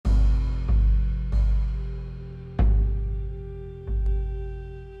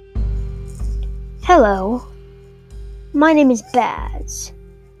Hello, my name is Baz,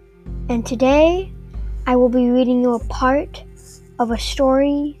 and today I will be reading you a part of a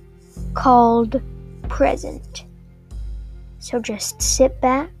story called Present. So just sit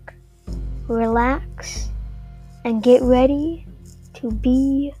back, relax, and get ready to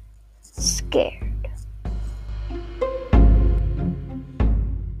be scared.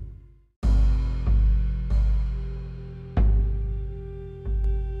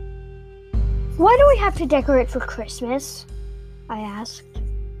 Why do we have to decorate for Christmas? I asked.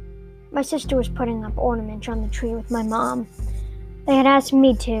 My sister was putting up ornaments on the tree with my mom. They had asked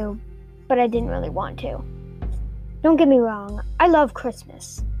me to, but I didn't really want to. Don't get me wrong, I love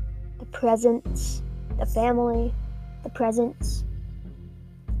Christmas. The presents, the family, the presents.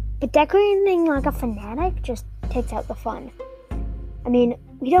 But decorating like a fanatic just takes out the fun. I mean,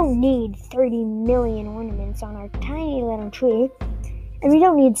 we don't need 30 million ornaments on our tiny little tree, and we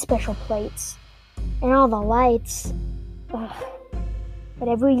don't need special plates and all the lights. Ugh. But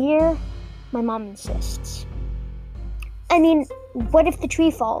every year, my mom insists. I mean, what if the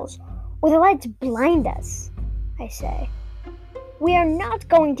tree falls or the lights blind us? I say. We are not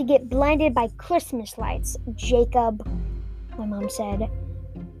going to get blinded by Christmas lights, Jacob, my mom said.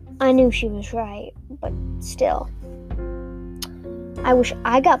 I knew she was right, but still. I wish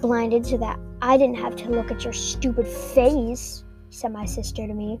I got blinded so that I didn't have to look at your stupid face, said my sister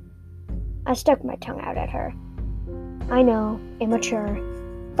to me. I stuck my tongue out at her. I know, immature,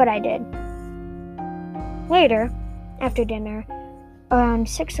 but I did. Later, after dinner, around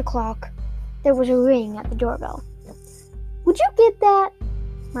 6 o'clock, there was a ring at the doorbell. Would you get that?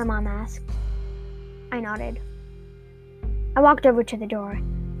 My mom asked. I nodded. I walked over to the door.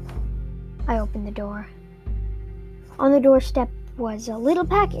 I opened the door. On the doorstep was a little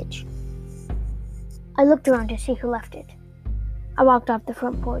package. I looked around to see who left it. I walked off the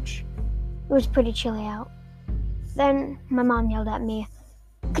front porch. It was pretty chilly out. Then my mom yelled at me,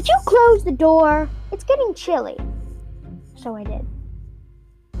 "Could you close the door? It's getting chilly." So I did.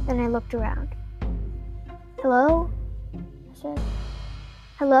 Then I looked around. "Hello?" I said.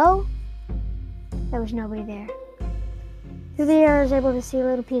 "Hello?" There was nobody there. Through the air I was able to see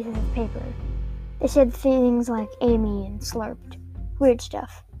little pieces of paper. They said things like Amy and slurped. Weird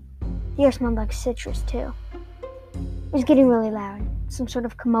stuff. The air smelled like citrus too. It was getting really loud. Some sort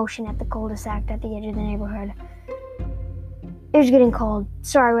of commotion at the cul-de-sac at the edge of the neighborhood. It was getting cold,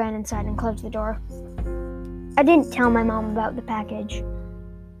 so I ran inside and closed the door. I didn't tell my mom about the package.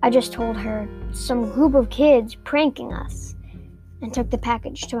 I just told her some group of kids pranking us and took the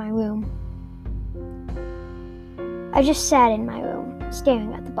package to my room. I just sat in my room,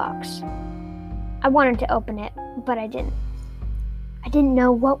 staring at the box. I wanted to open it, but I didn't. I didn't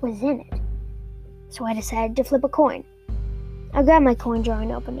know what was in it, so I decided to flip a coin. I grabbed my coin jar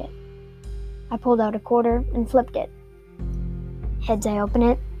and opened it. I pulled out a quarter and flipped it. Heads I open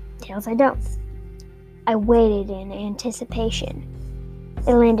it, tails I don't. I waited in anticipation.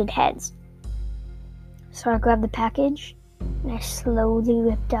 It landed heads. So I grabbed the package and I slowly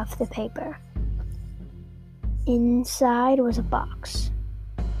ripped off the paper. Inside was a box.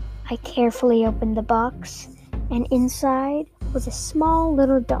 I carefully opened the box, and inside was a small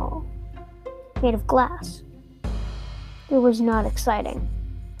little doll made of glass. It was not exciting.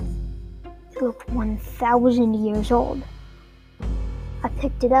 It looked 1,000 years old. I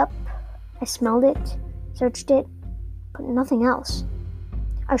picked it up, I smelled it, searched it, but nothing else.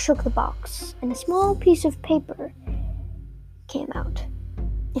 I shook the box, and a small piece of paper came out.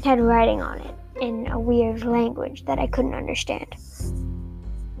 It had writing on it in a weird language that I couldn't understand.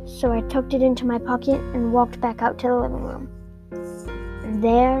 So I tucked it into my pocket and walked back out to the living room. And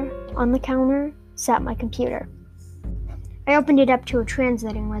there, on the counter, sat my computer. I opened it up to a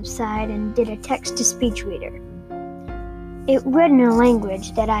translating website and did a text-to-speech reader. It read in a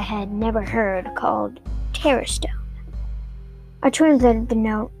language that I had never heard called Terrastone. I translated the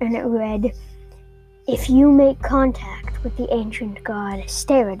note and it read, "If you make contact with the ancient god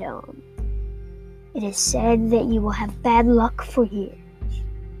Steradone, it is said that you will have bad luck for years.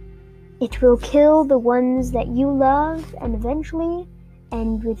 It will kill the ones that you love and eventually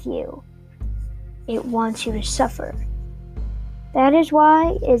end with you. It wants you to suffer. That is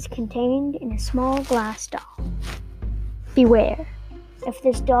why it is contained in a small glass doll. Beware. If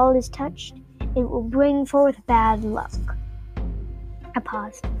this doll is touched, it will bring forth bad luck." I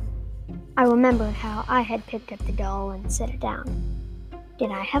paused. I remembered how I had picked up the doll and set it down.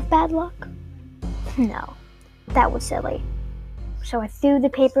 Did I have bad luck? No, that was silly. So I threw the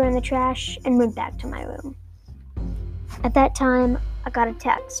paper in the trash and went back to my room. At that time, I got a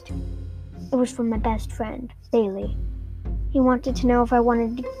text. It was from my best friend, Bailey. He wanted to know if I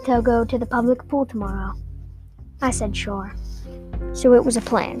wanted to go to the public pool tomorrow. I said sure. So it was a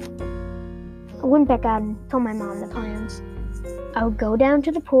plan. I went back out and told my mom the plans. I would go down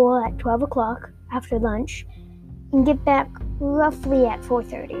to the pool at 12 o'clock after lunch and get back roughly at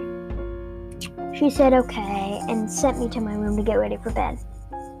 4:30. She said okay and sent me to my room to get ready for bed.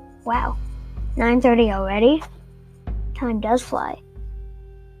 Wow, 9:30 already? Time does fly.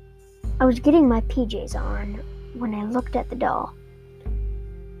 I was getting my PJs on when I looked at the doll.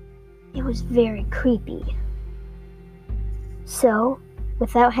 It was very creepy. So,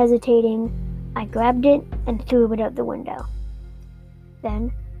 without hesitating, I grabbed it and threw it out the window.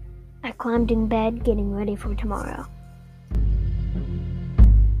 Then, I climbed in bed getting ready for tomorrow.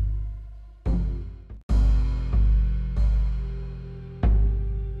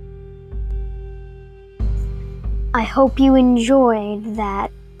 I hope you enjoyed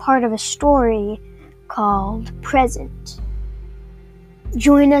that part of a story called Present.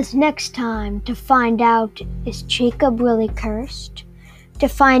 Join us next time to find out, is Jacob really cursed? To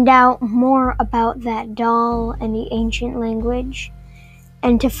find out more about that doll and the ancient language,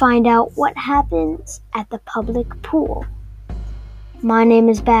 and to find out what happens at the public pool. My name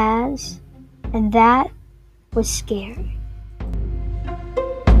is Baz, and that was scary.